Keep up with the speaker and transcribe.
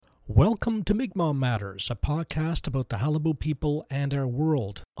Welcome to Mi'kmaq Matters, a podcast about the Qalipu people and our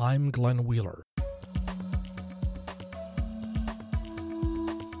world. I'm Glenn Wheeler.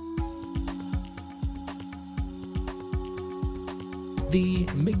 The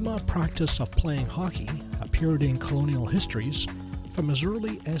Mi'kmaq practice of playing hockey appeared in colonial histories from as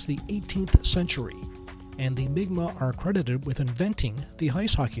early as the 18th century, and the Mi'kmaq are credited with inventing the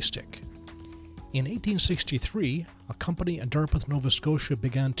ice hockey stick. In 1863, a company in Dartmouth, Nova Scotia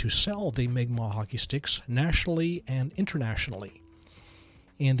began to sell the Mi'kmaq hockey sticks nationally and internationally.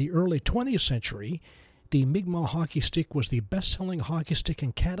 In the early 20th century, the Mi'kmaq hockey stick was the best-selling hockey stick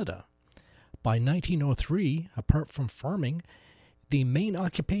in Canada. By 1903, apart from farming, the main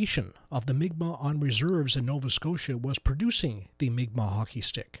occupation of the Mi'kmaq on reserves in Nova Scotia was producing the Mi'kmaq hockey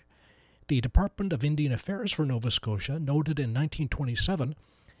stick. The Department of Indian Affairs for Nova Scotia noted in 1927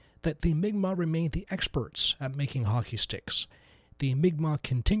 that the Mi'kmaq remained the experts at making hockey sticks. The Mi'kmaq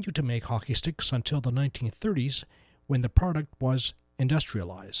continued to make hockey sticks until the 1930s, when the product was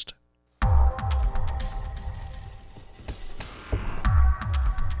industrialized.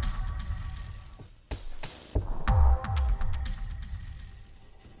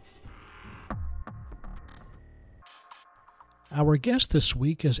 Our guest this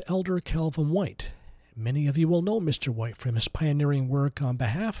week is Elder Calvin White. Many of you will know Mr. White from his pioneering work on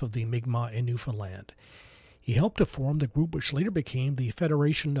behalf of the Mi'kmaq in Newfoundland. He helped to form the group which later became the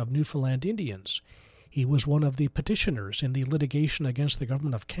Federation of Newfoundland Indians. He was one of the petitioners in the litigation against the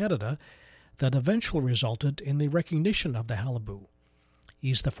Government of Canada that eventually resulted in the recognition of the Qalipu.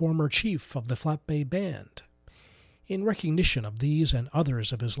 He's the former chief of the Flat Bay Band. In recognition of these and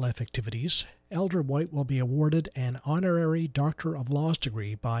others of his life activities, Elder White will be awarded an honorary Doctor of Laws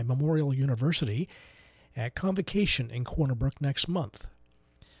degree by Memorial University at Convocation in Corner Brook next month.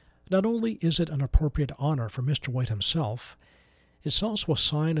 Not only is it an appropriate honor for Mr. White himself, it's also a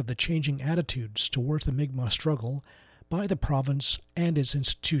sign of the changing attitudes towards the Mi'kmaq struggle by the province and its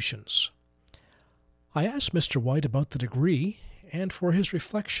institutions. I asked Mr. White about the degree and for his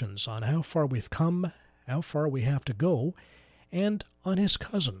reflections on how far we've come, how far we have to go, and on his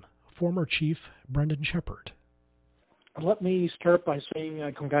cousin, former Chief Brendan Shepherd. Let me start by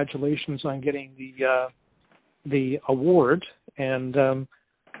saying congratulations on getting the award, and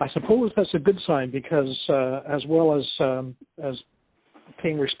I suppose that's a good sign because as well as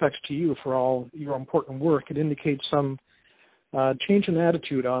paying respects to you for all your important work, it indicates some change in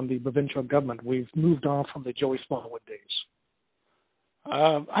attitude on the provincial government. We've moved on from the Joey Smallwood days.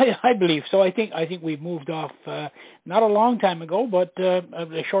 I believe so. I think we've moved off not a long time ago, but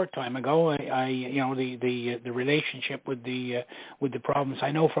a short time ago. The relationship with the province.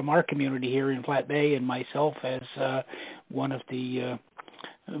 I know from our community here in Flat Bay, and myself as one of the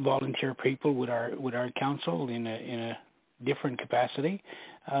volunteer people with our council in a different capacity,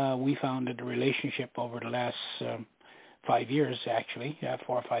 we found that the relationship over the last 5 years, actually,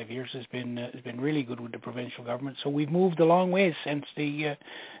 4 or 5 years, has been really good with the provincial government. So we've moved a long way since the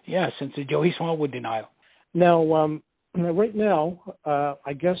Joey Smallwood denial. Now, right now,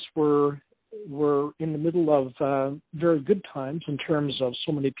 I guess we're in the middle of very good times in terms of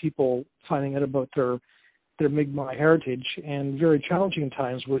so many people finding out about their Mi'kmaq heritage, and very challenging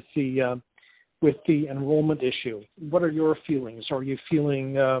times with the enrollment issue. What are your feelings? Are you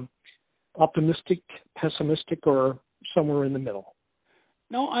feeling optimistic, pessimistic, or somewhere in the middle?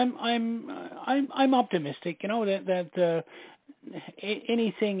 No, I'm optimistic. You know that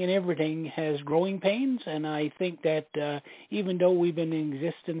anything and everything has growing pains, and I think that even though we've been in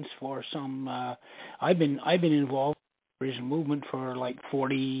existence for some, I've been involved in the Aboriginal movement for like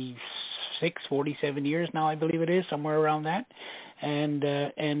 46, 47 years now, I believe it is, somewhere around that, and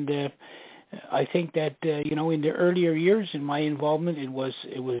I think that in the earlier years in my involvement, it was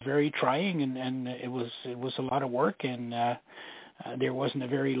very trying, and it was a lot of work, and there wasn't a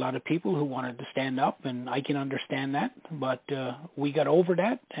very lot of people who wanted to stand up, and I can understand that. But we got over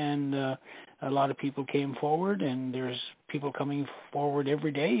that, and a lot of people came forward, and there's people coming forward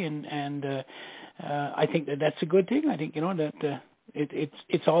every day, and I think that's a good thing. I think that.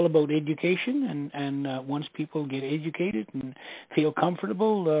 It's all about education, and once people get educated and feel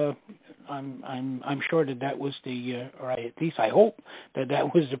comfortable, I'm sure that was or at least I hope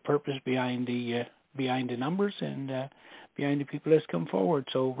that was the purpose behind the numbers and behind the people that's come forward.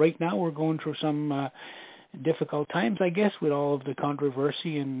 So right now we're going through some difficult times, I guess, with all of the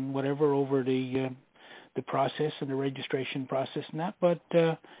controversy and whatever over the process and the registration process and that. But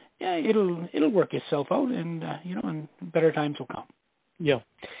it'll work itself out, and and better times will come. Yeah.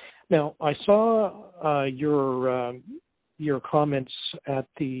 Now, I saw your comments at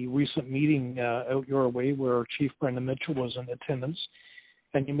the recent meeting out your way where Chief Brendan Mitchell was in attendance,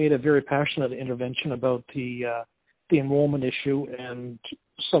 and you made a very passionate intervention about the enrollment issue and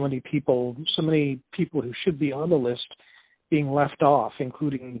so many people who should be on the list being left off,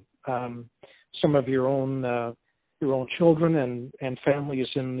 including some of your own children and families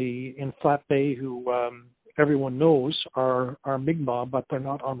in Flat Bay who everyone knows are Mi'kmaq, but they're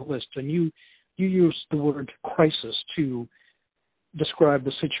not on the list. And you used the word crisis to describe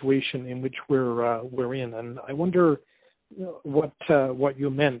the situation in which we're in, and I wonder what you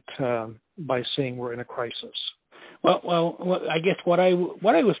meant by saying we're in a crisis. Well, I guess what I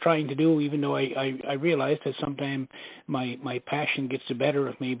was trying to do, even though I realized that sometimes my passion gets the better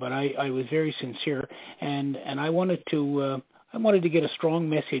of me, but I was very sincere, and I wanted to get a strong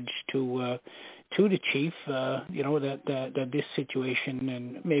message to the chief, that this situation,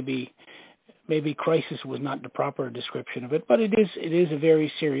 and maybe crisis was not the proper description of it, but it is a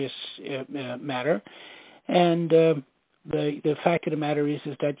very serious matter, and the fact of the matter is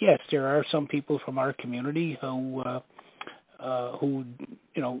that yes, there are some people from our community who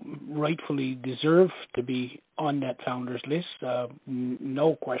rightfully deserve to be on that founders list.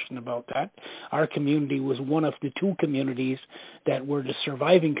 No question about that. Our community was one of the two communities that were the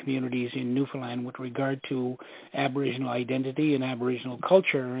surviving communities in Newfoundland with regard to Aboriginal identity and Aboriginal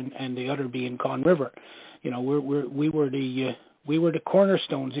culture, and the other being Conne River. We were the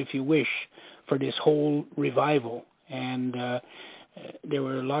cornerstones, if you wish, for this whole revival. And there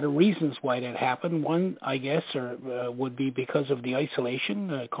were a lot of reasons why that happened. One, I guess, would be because of the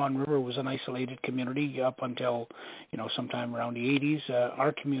isolation. Conne River was an isolated community up until, sometime around the 80s.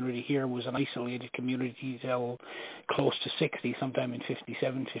 Our community here was an isolated community till close to 60, sometime in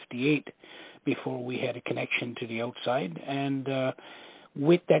 57, 58, before we had a connection to the outside. And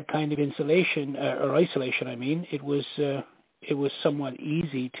with that kind of isolation, it was somewhat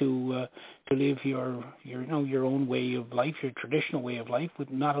easy to live your own way of life, your traditional way of life, with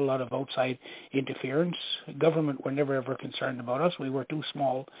not a lot of outside interference. Government were never ever concerned about us. We were too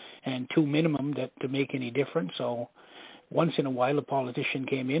small and too minimum to make any difference. So once in a while a politician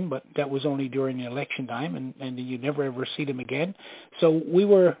came in, but that was only during the election time, and you never ever see them again. So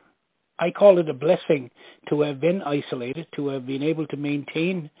I call it a blessing to have been isolated, to have been able to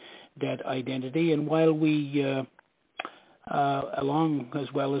maintain that identity, and while we along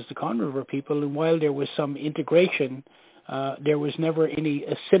as well as the Conne River people, and while there was some integration, there was never any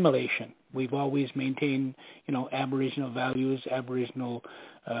assimilation. We've always maintained, Aboriginal values, Aboriginal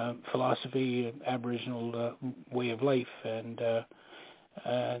philosophy, Aboriginal way of life, and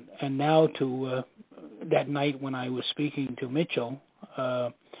now to that night when I was speaking to Mitchell,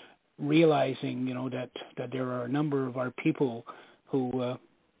 realizing, that there are a number of our people who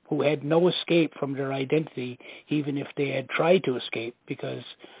had no escape from their identity, even if they had tried to escape because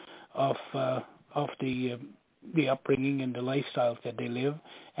of the upbringing and the lifestyles that they live.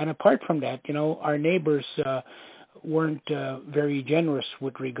 And apart from that, our neighbors weren't very generous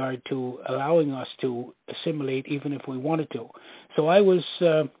with regard to allowing us to assimilate, even if we wanted to. So I was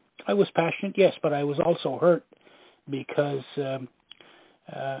passionate, yes, but I was also hurt because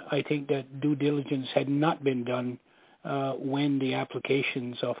I think that due diligence had not been done when the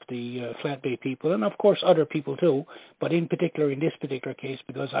applications of the Flat Bay people, and of course other people too, but in particular in this particular case,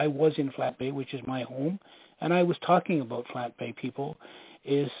 because I was in Flat Bay, which is my home, and I was talking about Flat Bay people,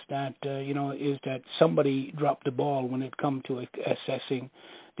 is that somebody dropped the ball when it come to assessing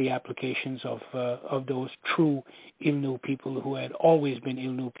the applications of those true Innu people who had always been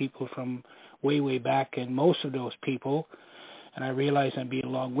Innu people from way back, and most of those people. And I realize I'm being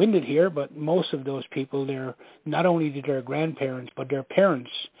long-winded here, but most of those people, not only did their grandparents, but their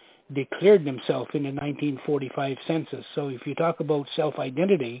parents declared themselves in the 1945 census. So if you talk about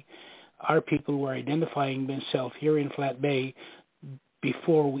self-identity, our people were identifying themselves here in Flat Bay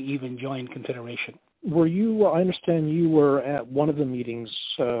before we even joined Confederation. Were you, I understand you were at one of the meetings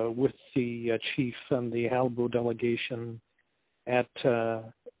with the chief and the Halibut delegation at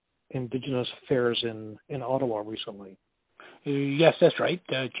Indigenous Affairs in Ottawa recently. Yes, that's right.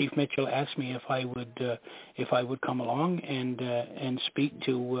 Chief Mitchell asked me if I would come along and speak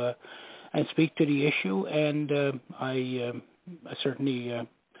to the issue, and I certainly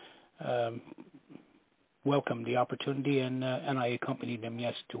welcomed the opportunity, and I accompanied them,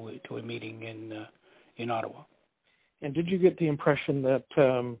 yes, to a meeting in Ottawa. And did you get the impression that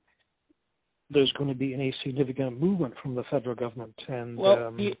there's going to be any significant movement from the federal government? And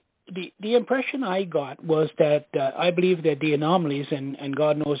The impression I got was that I believe that the anomalies, and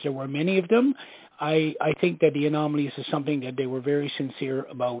God knows there were many of them, I think that the anomalies is something that they were very sincere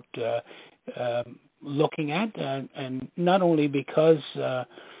about looking at, and not only because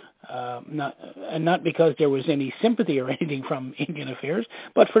not because there was any sympathy or anything from Indian Affairs,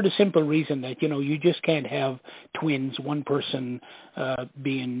 but for the simple reason that you just can't have twins, one person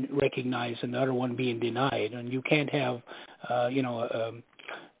being recognized and the other one being denied, and you can't have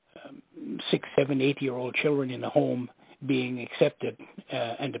 6, 7, 8-year-old children in the home being accepted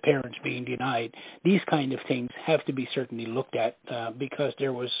and the parents being denied. These kind of things have to be certainly looked at because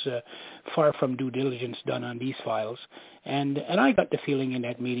there was far from due diligence done on these files. And I got the feeling in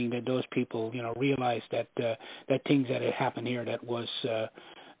that meeting that those people, realized that things that had happened here that was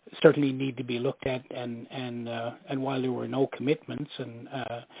certainly need to be looked at. And while there were no commitments, and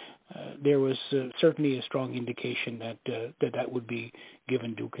there was certainly a strong indication that would be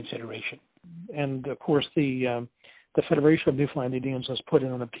given due consideration. And of course, the Federation of Newfoundland Indians has put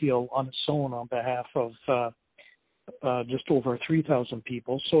in an appeal on its own on behalf of just over 3,000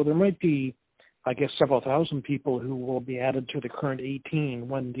 people. So there might be, I guess, several thousand people who will be added to the current 18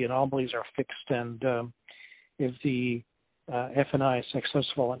 when the anomalies are fixed and if the FNI is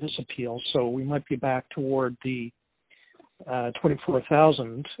successful in this appeal. So we might be back toward the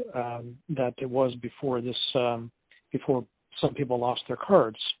 24,000 that it was before this, before some people lost their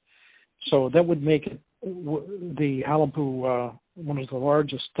cards. So that would make it the Qalipu one of the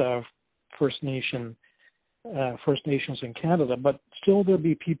largest First Nations in Canada. But still, there'll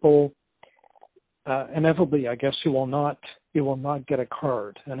be people inevitably, I guess, who will not get a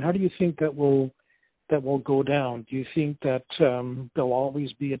card. And how do you think that will go down? Do you think that there'll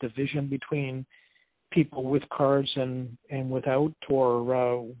always be a division between people with cards and without,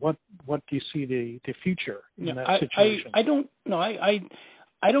 or what do you see the future in that situation? I don't know.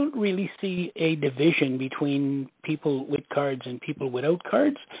 I don't really see a division between people with cards and people without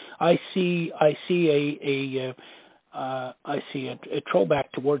cards. I see a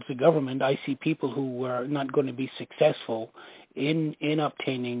throwback towards the government. I see people who are not going to be successful in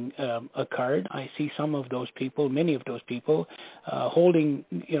obtaining a card. I see some of those people, many of those people, holding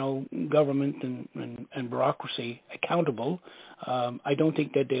government and bureaucracy accountable. I don't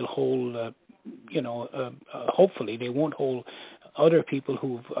think that they'll hold. Hopefully, they won't hold other people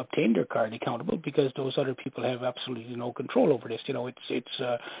who've obtained their card accountable, because those other people have absolutely no control over this.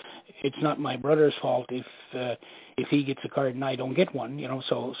 It's not my brother's fault if he gets a card and I don't get one.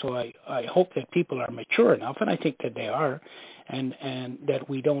 So I hope that people are mature enough, and I think that they are, and that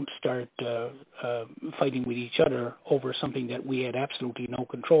we don't start fighting with each other over something that we had absolutely no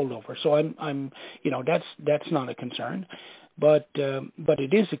control over. So I'm that's not a concern. But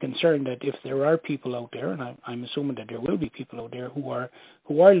it is a concern that if there are people out there, and I'm assuming that there will be people out there who are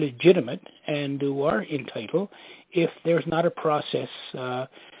legitimate and who are entitled, if there's not a process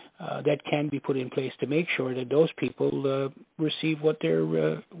that can be put in place to make sure that those people receive what they're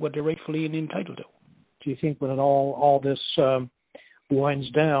rightfully entitled to. Do you think when all this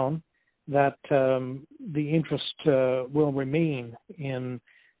winds down, that the interest will remain in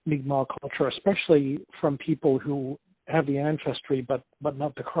Mi'kmaq culture, especially from people who have the ancestry but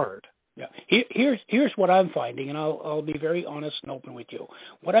not the card? Yeah. Here's what I'm finding, and I'll be very honest and open with you.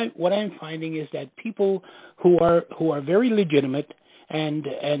 What I'm finding is that people who are very legitimate and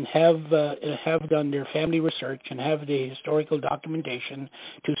have done their family research and have the historical documentation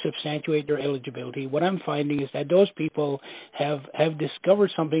to substantiate their eligibility, what I'm finding is that those people have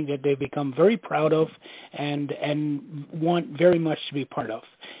discovered something that they've become very proud of and want very much to be part of.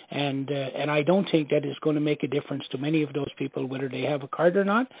 And I don't think that is going to make a difference to many of those people whether they have a card or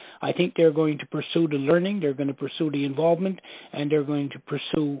not. I think they're going to pursue the learning, they're going to pursue the involvement, and they're going to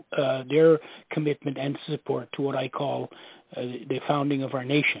pursue their commitment and support to what I call the founding of our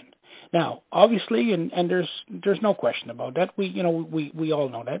nation. Now, obviously, and there's no question about that. We all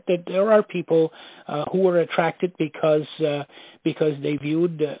know that there are people who are attracted because they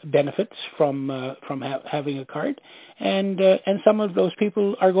viewed benefits from having a card, and some of those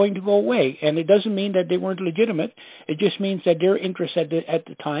people are going to go away. And it doesn't mean that they weren't legitimate. It just means that their interest at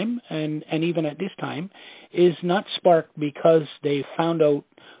the time and even at this time is not sparked because they found out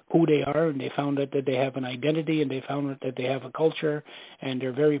who they are, and they found out that they have an identity, and they found out that they have a culture, and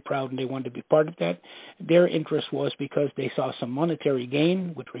they're very proud and they want to be part of that. Their interest was because they saw some monetary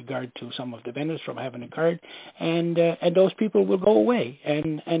gain with regard to some of the benefits from having a card, and those people will go away,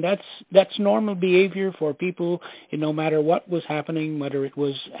 and that's normal behavior for people, no matter what was happening, whether it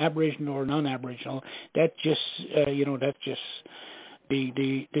was Aboriginal or non-Aboriginal. That's just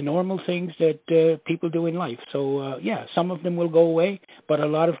the normal things that people do in life. So, some of them will go away, but a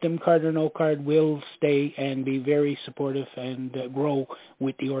lot of them, card or no card, will stay and be very supportive and grow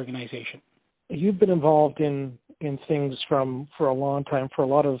with the organization. You've been involved in things for a long time, for a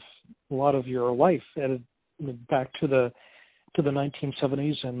lot of your life, and back to the to the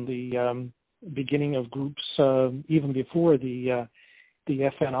 1970s and the beginning of groups even before the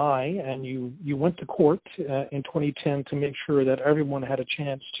FNI, and you went to court in 2010 to make sure that everyone had a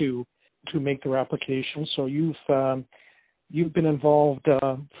chance to make their application. So you've been involved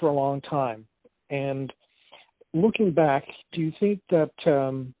for a long time. And looking back, do you think that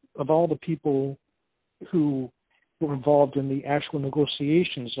of all the people who were involved in the actual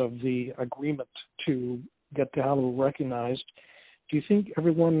negotiations of the agreement to get the Hallowell recognized, do you think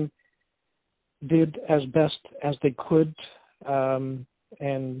everyone did as best as they could,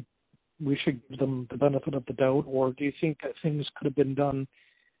 and we should give them the benefit of the doubt, or do you think that things could have been done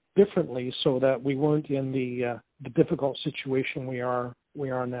differently so that we weren't in the difficult situation we are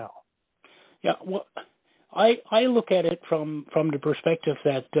now? Yeah, well, I look at it from the perspective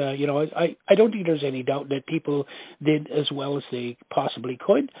that I don't think there's any doubt that people did as well as they possibly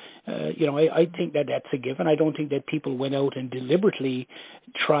could. I think that that's a given. I don't think that people went out and deliberately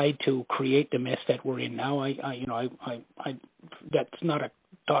tried to create the mess that we're in now. I that's not a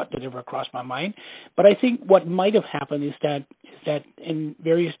thought that ever crossed my mind. But I think what might have happened is that in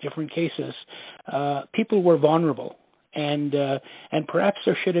various different cases, people were vulnerable. And perhaps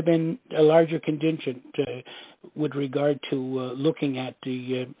there should have been a larger contingent with regard to looking at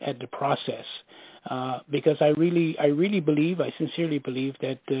the process, because I sincerely believe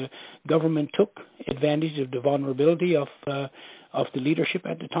that the government took advantage of the vulnerability of the leadership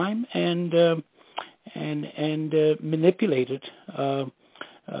at the time and manipulated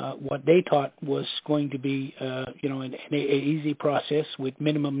what they thought was going to be, an easy process with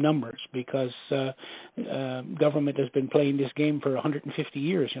minimum numbers, because government has been playing this game for 150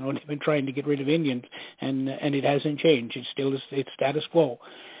 years. They've been trying to get rid of Indians, and it hasn't changed. It's status quo.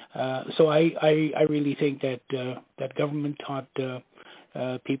 So I really think that government thought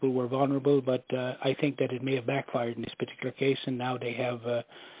people were vulnerable, but I think that it may have backfired in this particular case, and now they have.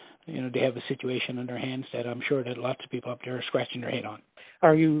 They have a situation in their hands that I'm sure that lots of people up there are scratching their head on.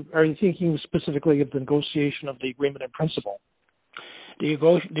 Are you thinking specifically of the negotiation of the agreement in principle?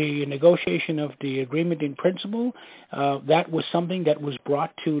 The negotiation of the agreement in principle, that was something that was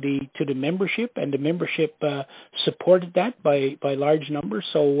brought to the membership, and the membership supported that by large numbers.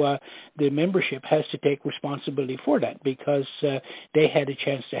 So the membership has to take responsibility for that, because they had a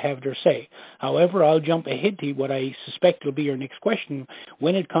chance to have their say. However, I'll jump ahead to what I suspect will be your next question.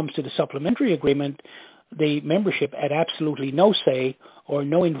 When it comes to the supplementary agreement, the membership had absolutely no say or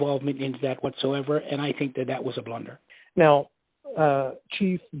no involvement into that whatsoever, and I think that was a blunder. Now,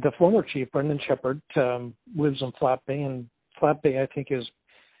 the former chief, Brendan Shepherd, lives in Flat Bay, and Flat Bay, I think, is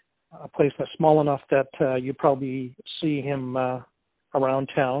a place that's small enough that you probably see him around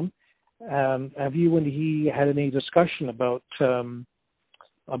town. Have you and he had any discussion about how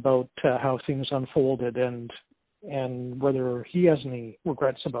things unfolded and whether he has any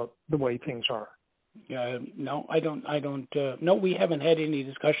regrets about the way things are? No, I don't. No, we haven't had any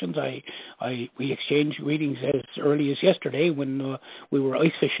discussions. We exchanged greetings as early as yesterday when we were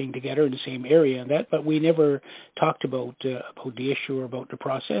ice fishing together in the same area and that, but we never talked about the issue or about the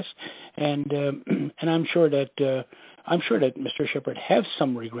process. And I'm sure that Mr. Shepherd has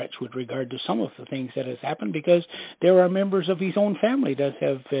some regrets with regard to some of the things that has happened, because there are members of his own family that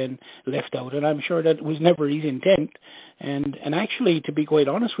have been left out, and I'm sure that was never his intent. And actually, to be quite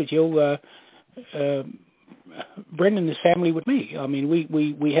honest with you, Brendan is family with me. I mean,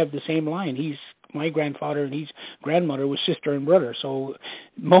 we have the same line. He's my grandfather and his grandmother was sister and brother. So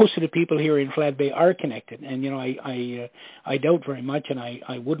most of the people here in Flat Bay are connected. And I doubt very much, and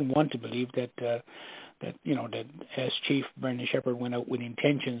I wouldn't want to believe that as Chief Brendan Shepherd went out with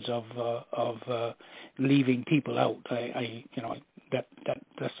intentions of leaving people out.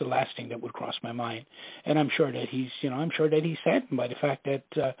 That's the last thing that would cross my mind. And I'm sure that he's saddened by the fact that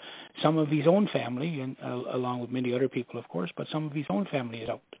some of his own family, and along with many other people, of course, but some of his own family is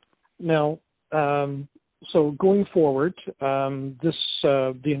out. Now, so going forward, the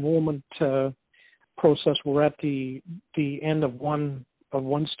enrollment process, we're at the end of one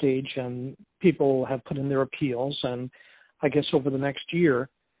stage, and people have put in their appeals, and I guess over the next year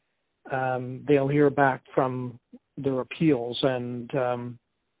they'll hear back from their appeals and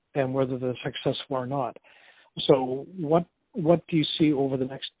whether they're successful or not. So what do you see over the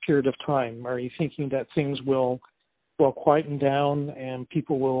next period of time? Are you thinking that things will quieten down and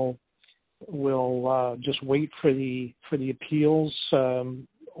people will just wait for the appeals,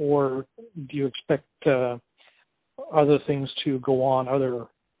 or do you expect other things to go on,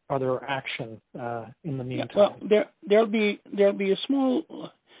 other action in the meantime? Well, there'll be a small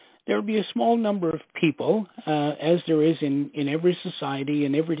there'll be a small number of people, as there is in every society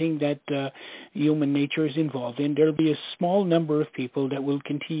and everything that human nature is involved in. There'll be a small number of people that will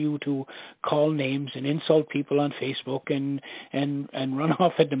continue to call names and insult people on Facebook and run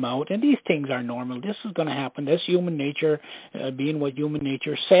off at the mouth. And these things are normal. This is going to happen. That's human nature, being what human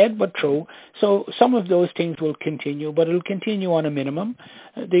nature said, but true. So some of those things will continue, but it'll continue on a minimum.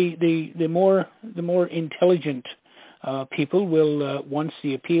 The more intelligent people will, once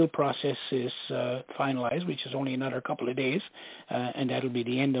the appeal process is finalized, which is only another couple of days, and that'll be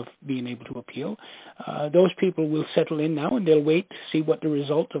the end of being able to appeal, those people will settle in now and they'll wait to see what the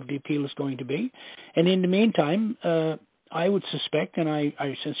result of the appeal is going to be. And in the meantime, I would suspect, and I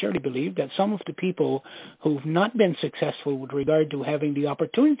sincerely believe, that some of the people who've not been successful with regard to having the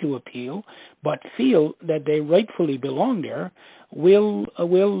opportunity to appeal, but feel that they rightfully belong there, will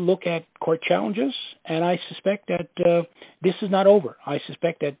look at court challenges, and I suspect that this is not over. I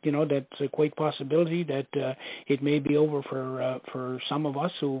suspect that that's a quite possibility that it may be over for some of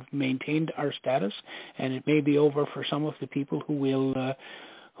us who've maintained our status, and it may be over for some of the people who will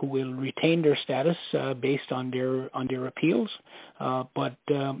retain their status based on their appeals. But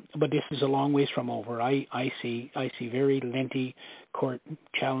this is a long ways from over. I see very lengthy court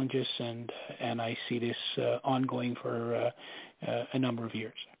challenges, and I see this ongoing for a number of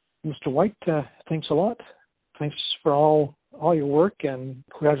years. Mr. White, thanks a lot. Thanks for all your work, and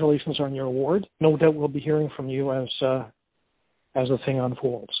congratulations on your award. No doubt we'll be hearing from you as the thing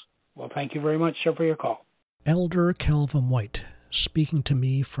unfolds. Well, thank you very much, sir, for your call. Elder Calvin White speaking to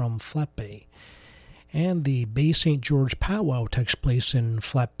me from Flat Bay. And the Bay St. George Powwow takes place in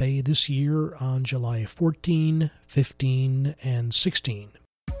Flat Bay this year on July 14, 15, and 16.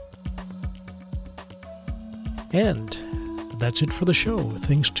 And that's it for the show.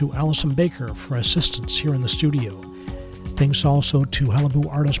 Thanks to Allison Baker for assistance here in the studio. Thanks also to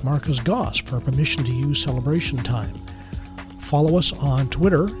Halibu artist Marcus Goss for permission to use Celebration Time. Follow us on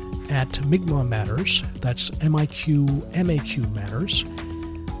Twitter at Mi'kmaq Matters. That's MIQ Matters.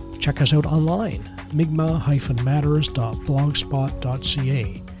 Check us out online,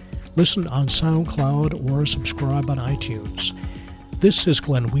 mi'kmaq-matters.blogspot.ca. Listen on SoundCloud or subscribe on iTunes. This is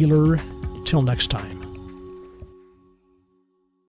Glenn Wheeler. Till next time.